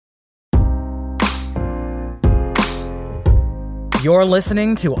You're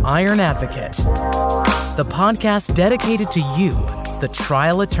listening to Iron Advocate, the podcast dedicated to you, the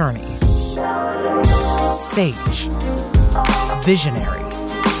trial attorney, sage, visionary,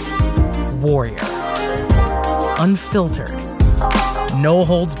 warrior, unfiltered, no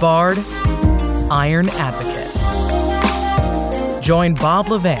holds barred, Iron Advocate. Join Bob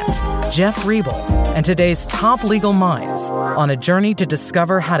Levant, Jeff Riebel, and today's top legal minds on a journey to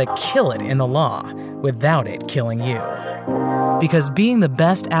discover how to kill it in the law without it killing you. Because being the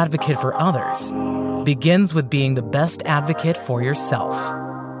best advocate for others begins with being the best advocate for yourself. All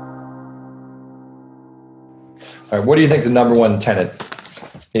right, what do you think the number one tenet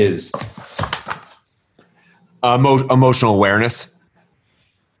is? Emotional awareness.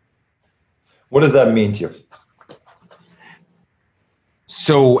 What does that mean to you?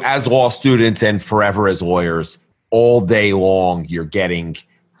 So as law students and forever as lawyers, all day long, you're getting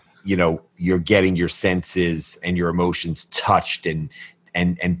your senses and your emotions touched and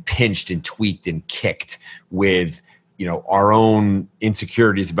pinched and tweaked and kicked with, our own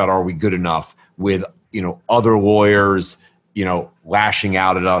insecurities about are we good enough, with, other lawyers, lashing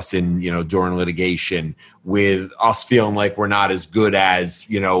out at us during litigation, with us feeling like we're not as good as,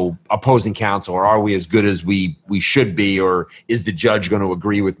 opposing counsel, or are we as good as we should be, or is the judge going to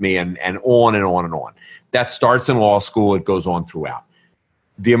agree with me, and on and on and on. That starts in law school. It goes on throughout.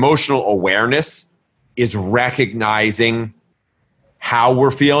 The emotional awareness is recognizing how we're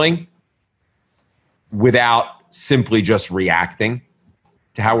feeling without simply just reacting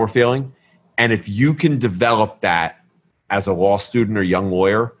to how we're feeling. And if you can develop that as a law student or young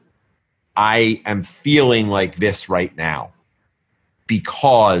lawyer, I am feeling like this right now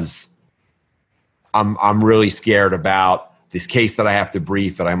because I'm really scared about this case that I have to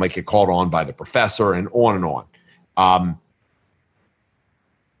brief, that I might get called on by the professor, and on and on.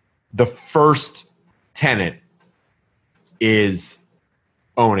 The first tenet is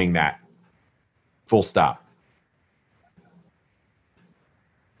owning that. Full stop.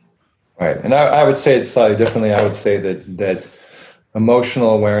 Right. And I would say it slightly differently. I would say that emotional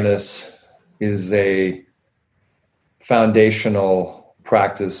awareness is a foundational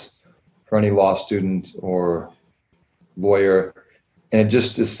practice for any law student or lawyer. And it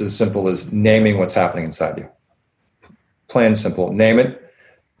just is as simple as naming what's happening inside you. Plain and simple. Name it.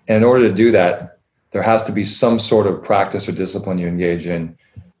 And in order to do that, there has to be some sort of practice or discipline you engage in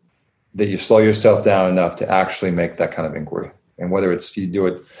that you slow yourself down enough to actually make that kind of inquiry. And whether it's you do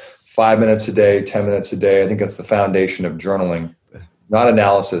it 5 minutes a day, 10 minutes a day, I think that's the foundation of journaling, not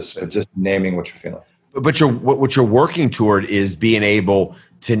analysis, but just naming what you're feeling. But what you're working toward is being able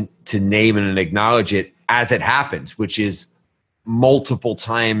to name and acknowledge it as it happens, which is multiple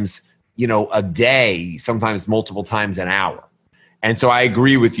times, a day, sometimes multiple times an hour. And so I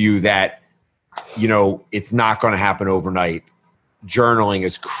agree with you that, it's not going to happen overnight. Journaling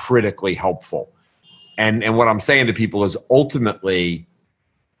is critically helpful. And what I'm saying to people is ultimately,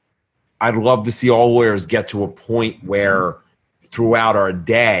 I'd love to see all lawyers get to a point where throughout our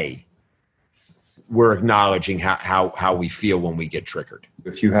day, we're acknowledging how we feel when we get triggered.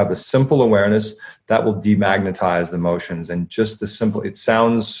 If you have a simple awareness, that will demagnetize the emotions. And just the simple, it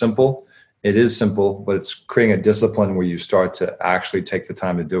sounds simple. It is simple, but it's creating a discipline where you start to actually take the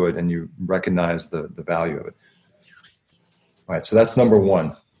time to do it and you recognize the value of it. All right, so that's number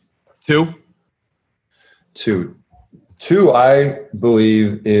one. Two, I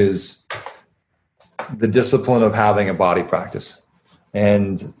believe, is the discipline of having a body practice.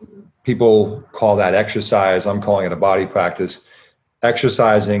 And people call that exercise. I'm calling it a body practice.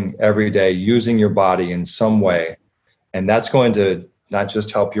 Exercising every day, using your body in some way. And that's going to not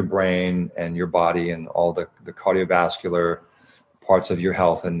just help your brain and your body and all the cardiovascular parts of your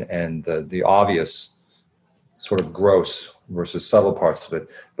health and the obvious sort of gross versus subtle parts of it,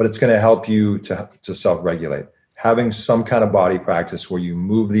 but it's going to help you to self-regulate. Having some kind of body practice where you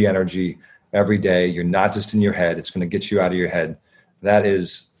move the energy every day, you're not just in your head, it's going to get you out of your head. That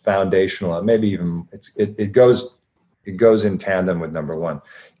is foundational. And maybe even it goes in tandem with number one.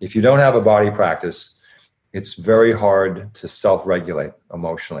 If you don't have a body practice, it's very hard to self-regulate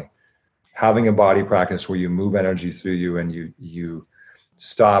emotionally. Having a body practice where you move energy through you and you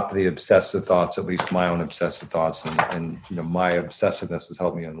stop the obsessive thoughts, at least my own obsessive thoughts. And my obsessiveness has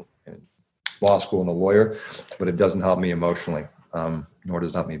helped me in law school and a lawyer, but it doesn't help me emotionally, nor does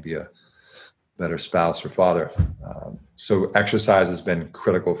it help me be a better spouse or father. So exercise has been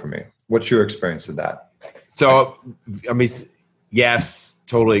critical for me. What's your experience of that? So, yes,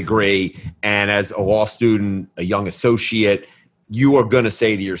 totally agree. And as a law student, a young associate, you are going to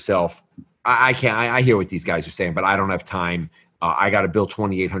say to yourself, I hear what these guys are saying, but I don't have time. I got to bill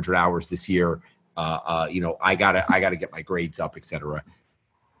 2,800 hours this year. I gotta get my grades up, etc.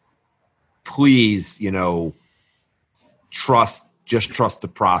 Please, trust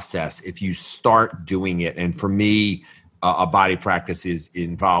the process. If you start doing it, and for me, a body practice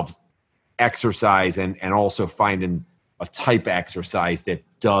involves exercise and also finding a type of exercise that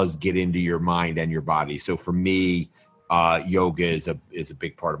does get into your mind and your body. So for me, yoga is a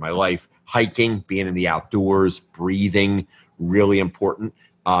big part of my life. Hiking, being in the outdoors, breathing, really important.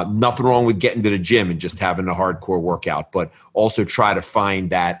 Nothing wrong with getting to the gym and just having a hardcore workout, but also try to find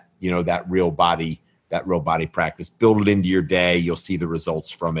that real body practice. Build it into your day. You'll see the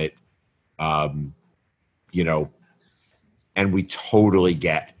results from it. And we totally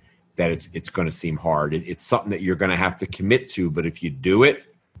get that it's going to seem hard. It's something that you're going to have to commit to, but if you do it,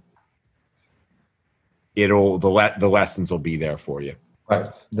 the lessons will be there for you. Right.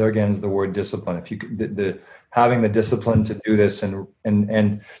 There again is the word discipline. If you having the discipline to do this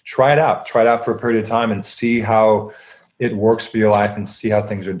and try it out for a period of time and see how it works for your life and see how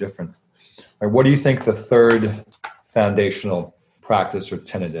things are different. Right, what do you think the third foundational practice or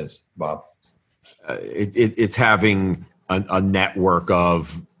tenet is, Bob? It's having a network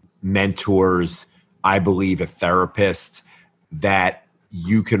of mentors, I believe a therapist that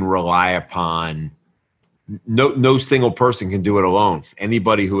you can rely upon. No single person can do it alone.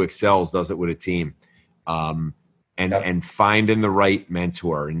 Anybody who excels does it with a team. And finding the right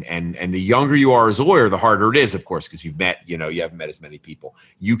mentor. And the younger you are as a lawyer, the harder it is, of course, because you haven't met as many people.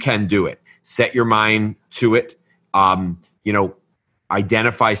 You can do it. Set your mind to it.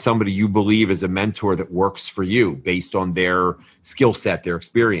 Identify somebody you believe is a mentor that works for you based on their skill set, their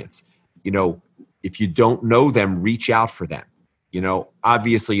experience. If you don't know them, reach out for them.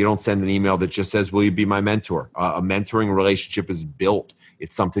 Obviously you don't send an email that just says, will you be my mentor? A mentoring relationship is built.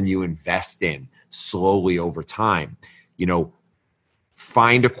 It's something you invest in slowly over time.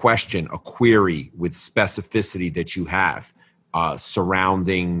 Find a question, a query with specificity that you have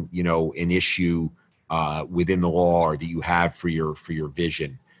surrounding, an issue within the law or that you have for your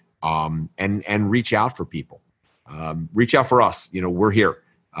vision, and reach out for people. Reach out for us. We're here.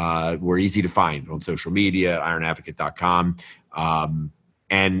 We're easy to find on social media, ironadvocate.com.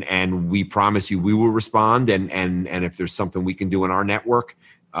 And we promise you we will respond. And if there's something we can do in our network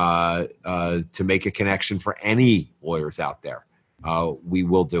to make a connection for any lawyers out there, we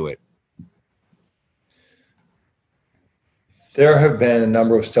will do it. There have been a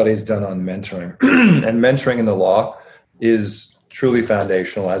number of studies done on mentoring, and mentoring in the law is truly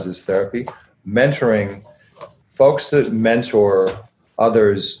foundational, as is therapy. Mentoring, folks that mentor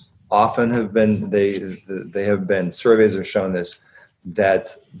others often have been, they have been, surveys have shown this,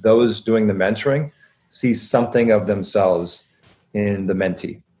 that those doing the mentoring see something of themselves in the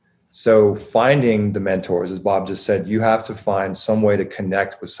mentee. So finding the mentors, as Bob just said, you have to find some way to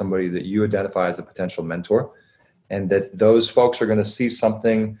connect with somebody that you identify as a potential mentor, and that those folks are going to see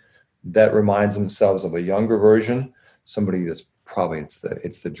something that reminds themselves of a younger version, somebody that's probably,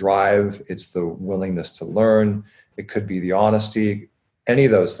 it's the drive, it's the willingness to learn, it could be the honesty, any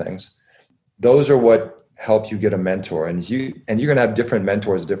of those things. Those are what help you get a mentor. And you're going to have different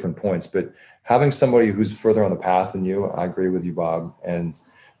mentors at different points, but having somebody who's further on the path than you, I agree with you, Bob, and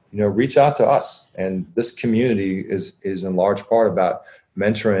reach out to us. And this community is in large part about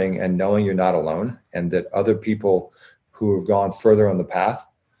mentoring and knowing you're not alone, and that other people who have gone further on the path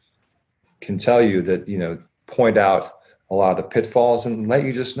can tell you that, point out a lot of the pitfalls and let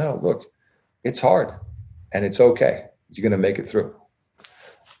you just know, look, it's hard and it's okay. You're going to make it through.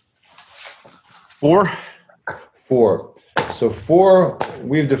 4. So 4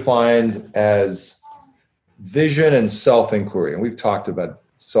 we've defined as vision and self-inquiry. And we've talked about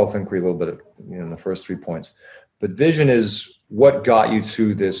self-inquiry a little bit in the first 3 points. But vision is what got you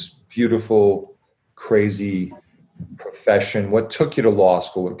to this beautiful, crazy profession, what took you to law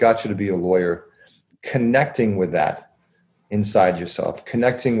school, what got you to be a lawyer, connecting with that inside yourself,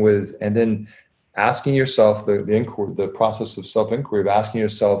 connecting with, and then asking yourself the process of self-inquiry, of asking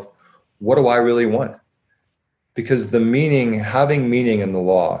yourself, what do I really want? Because having meaning in the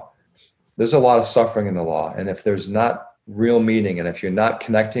law, there's a lot of suffering in the law. And if there's not real meaning, and if you're not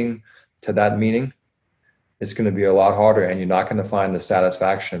connecting to that meaning, it's going to be a lot harder, and you're not going to find the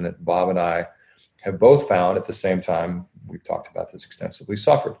satisfaction that Bob and I have both found at the same time. We've talked about this extensively,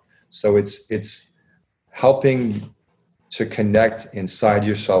 suffered. So it's helping to connect inside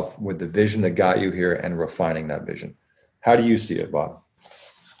yourself with the vision that got you here and refining that vision. How do you see it, Bob?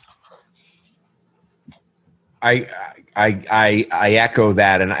 I echo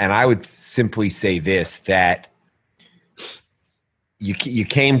that, and I would simply say this, that you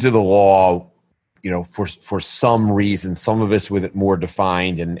came to the law for some reason, some of us with it more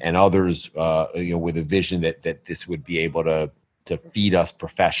defined and others, with a vision that this would be able to feed us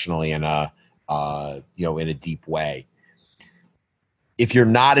professionally in a deep way. If you're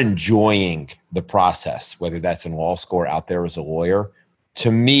not enjoying the process, whether that's in law school or out there as a lawyer,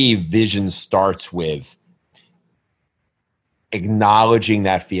 to me, vision starts with acknowledging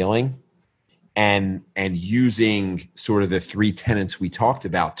that feeling and using sort of the 3 tenets we talked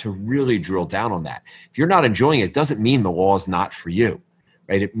about to really drill down on that. If you're not enjoying it, doesn't mean the law is not for you,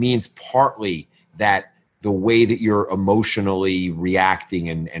 right? It means partly that the way that you're emotionally reacting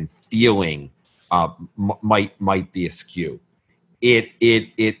and feeling might be askew.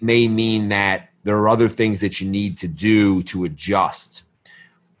 It may mean that there are other things that you need to do to adjust,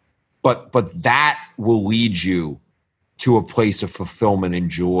 but that will lead you to a place of fulfillment and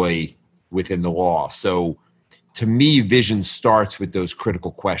joy within the law. So to me, vision starts with those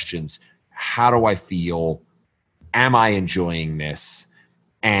critical questions. How do I feel? Am I enjoying this?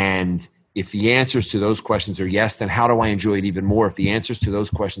 And if the answers to those questions are yes, then how do I enjoy it even more? If the answers to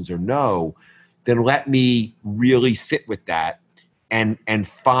those questions are no, then let me really sit with that and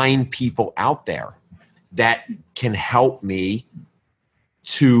find people out there that can help me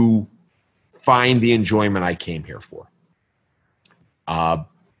to find the enjoyment I came here for.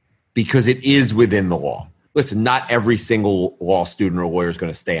 Because it is within the law. Listen, not every single law student or lawyer is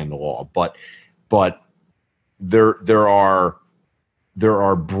going to stay in the law, but there are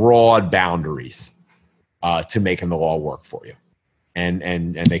broad boundaries to making the law work for you,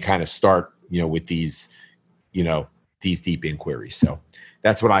 and they kind of start with these deep inquiries. So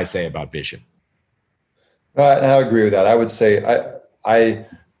that's what I say about vision. And I agree with that. I would say I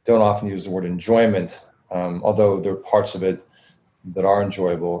don't often use the word enjoyment, although there are parts of it that are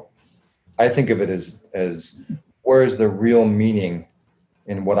enjoyable. I think of it as where is the real meaning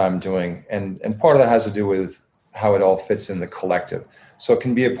in what I'm doing, and part of that has to do with how it all fits in the collective. So it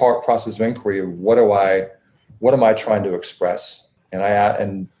can be a process of inquiry. What am I trying to express?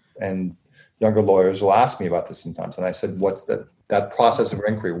 And younger lawyers will ask me about this sometimes, and I said, what's that process of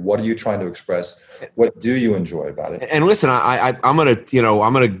inquiry? What are you trying to express? What do you enjoy about it? And listen, I'm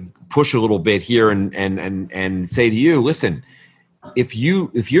gonna push a little bit here and say to you, listen. If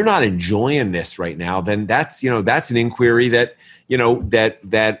you're not enjoying this right now, then that's an inquiry that you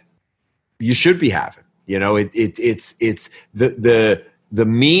should be having. It's the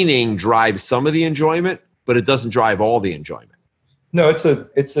meaning drives some of the enjoyment, but it doesn't drive all the enjoyment. No, it's a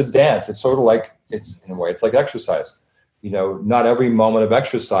dance. It's sort of like it's like exercise. Not every moment of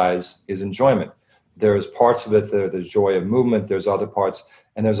exercise is enjoyment. There's parts of it. There's joy of movement. There's other parts,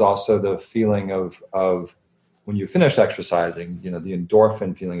 and there's also the feeling of when you finish exercising, the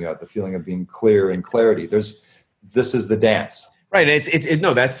endorphin feeling, the feeling of being clear and clarity. This is the dance. Right.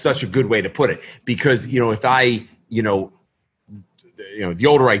 No, that's such a good way to put it, because, if I, the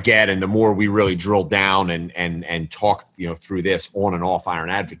older I get and the more we really drill down and talk, through this on and off Iron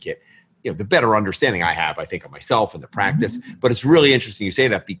Advocate, the better understanding I have, I think, of myself and the practice. Mm-hmm. But it's really interesting you say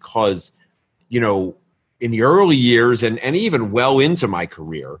that, because, in the early years and even well into my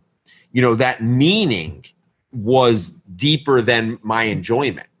career, that meaning was deeper than my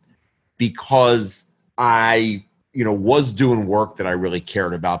enjoyment, because I, was doing work that I really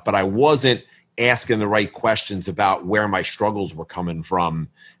cared about, but I wasn't asking the right questions about where my struggles were coming from,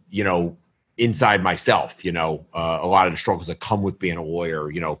 inside myself. A lot of the struggles that come with being a lawyer,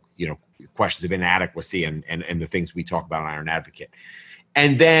 questions of inadequacy and the things we talk about on Iron Advocate.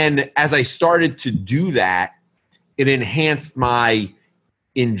 And then as I started to do that, it enhanced my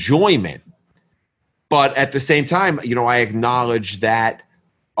enjoyment. But at the same time, I acknowledge that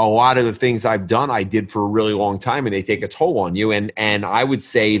a lot of the things I've done, I did for a really long time, and they take a toll on you. And I would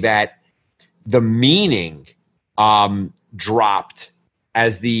say that the meaning dropped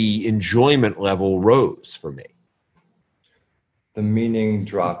as the enjoyment level rose for me. The meaning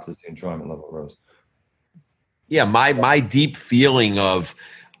dropped as the enjoyment level rose. Yeah, my deep feeling of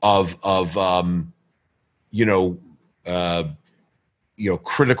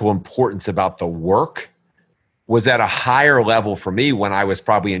critical importance about the work was at a higher level for me when I was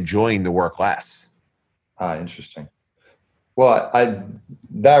probably enjoying the work less. Interesting. Well,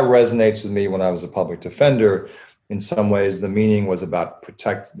 that resonates with me when I was a public defender. In some ways, the meaning was about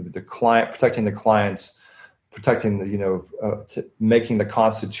protecting the clients, making the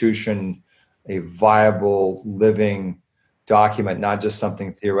Constitution a viable, living document, not just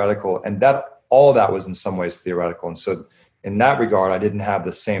something theoretical. And all that was in some ways theoretical. And so in that regard, I didn't have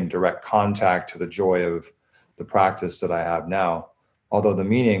the same direct contact to the joy of the practice that I have now. Although the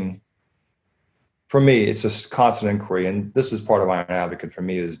meaning, for me, it's a constant inquiry. And this is part of Iron Advocate for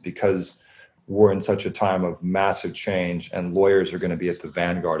me, is because we're in such a time of massive change, and lawyers are going to be at the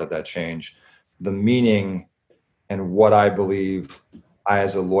vanguard of that change. The meaning and what I believe I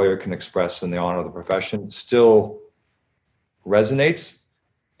as a lawyer can express in the honor of the profession still resonates.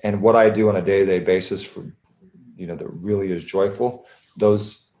 And what I do on a day-to-day basis for, that really is joyful,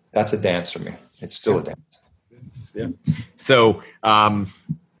 that's a dance for me. It's still a dance. Yeah. So,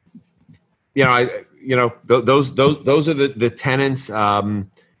 those are the tenets.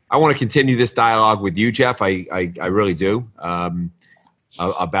 I want to continue this dialogue with you, Jeff. I really do,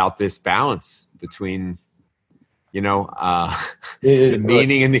 about this balance between, the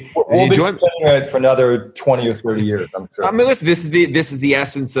meaning and the enjoyment. We'll be it for another 20 or 30 years, I'm sure. I mean, listen, this is the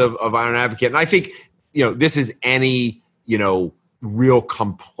essence of Iron Advocate. And I think, this is any, real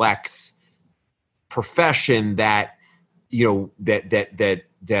complex profession that,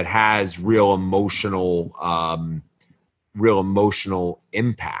 that has real emotional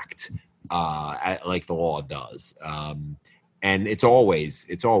impact, like the law does. And it's always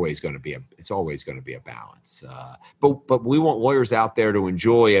going to be a balance. But we want lawyers out there to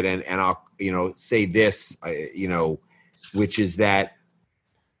enjoy it. And I'll, say this, which is that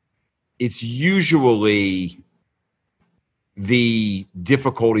it's usually the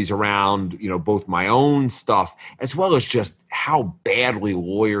difficulties around, both my own stuff as well as just how badly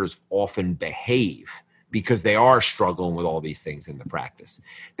lawyers often behave, because they are struggling with all these things in the practice,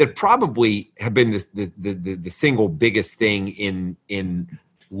 that probably have been the single biggest thing in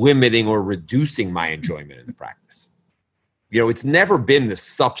limiting or reducing my enjoyment in the practice. It's never been the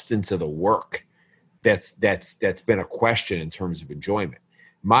substance of the work that's been a question in terms of enjoyment.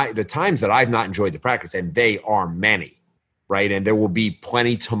 The times that I've not enjoyed the practice, and they are many, right? And there will be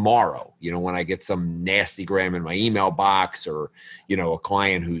plenty tomorrow, when I get some nasty gram in my email box, or, a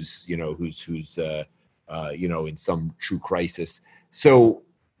client who's in some true crisis. So,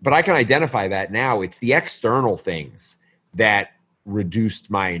 but I can identify that now. It's the external things that reduced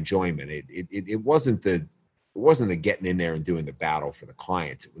my enjoyment. It wasn't the getting in there and doing the battle for the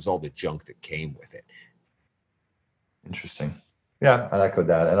clients. It was all the junk that came with it. Interesting. Yeah, I echo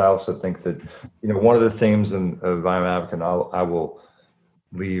that. And I also think that, one of the themes of Iron Advocate, and I will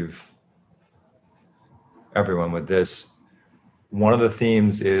leave everyone with this. One of the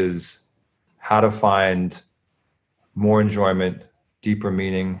themes is how to find more enjoyment, deeper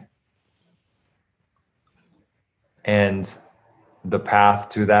meaning, and the path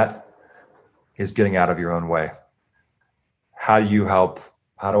to that is getting out of your own way. How do you help?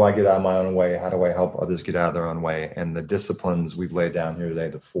 How do I get out of my own way? How do I help others get out of their own way? And the disciplines we've laid down here today,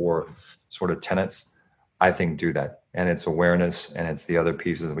 the 4 sort of tenets, I think do that. And it's awareness, and it's the other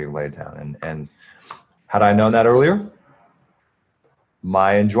pieces we've laid down. And had I known that earlier,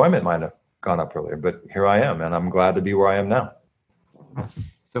 my enjoyment might have gone up earlier, but here I am, and I'm glad to be where I am now.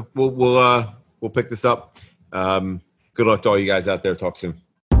 So we'll pick this up. Good luck to all you guys out there. Talk soon.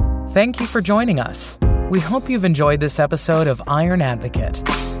 Thank you for joining us. We hope you've enjoyed this episode of Iron Advocate,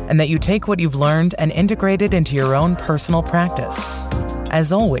 and that you take what you've learned and integrate it into your own personal practice.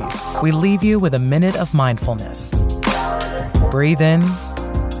 As always, we leave you with a minute of mindfulness. Breathe in,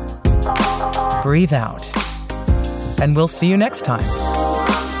 breathe out, and we'll see you next time.